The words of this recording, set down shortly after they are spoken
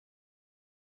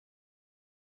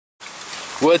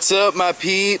What's up, my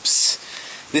peeps?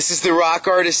 This is the rock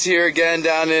artist here again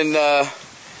down in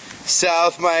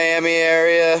South Miami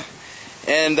area,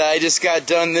 and I just got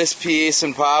done this piece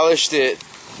and polished it.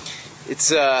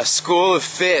 It's a school of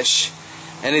fish,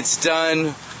 and it's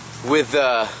done with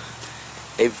a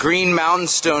green mountain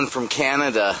stone from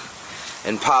Canada,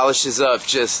 and polishes up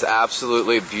just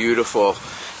absolutely beautiful.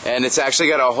 And it's actually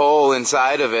got a hole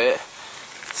inside of it,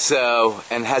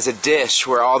 and has a dish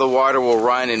where all the water will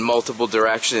run in multiple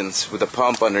directions with a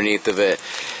pump underneath of it.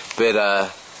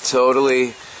 But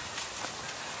totally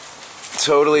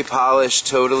polished,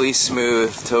 totally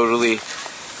smooth, totally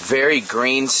very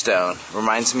green stone.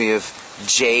 Reminds me of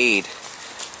jade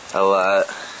a lot.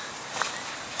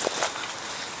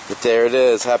 But there it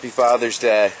is. Happy Father's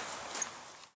Day.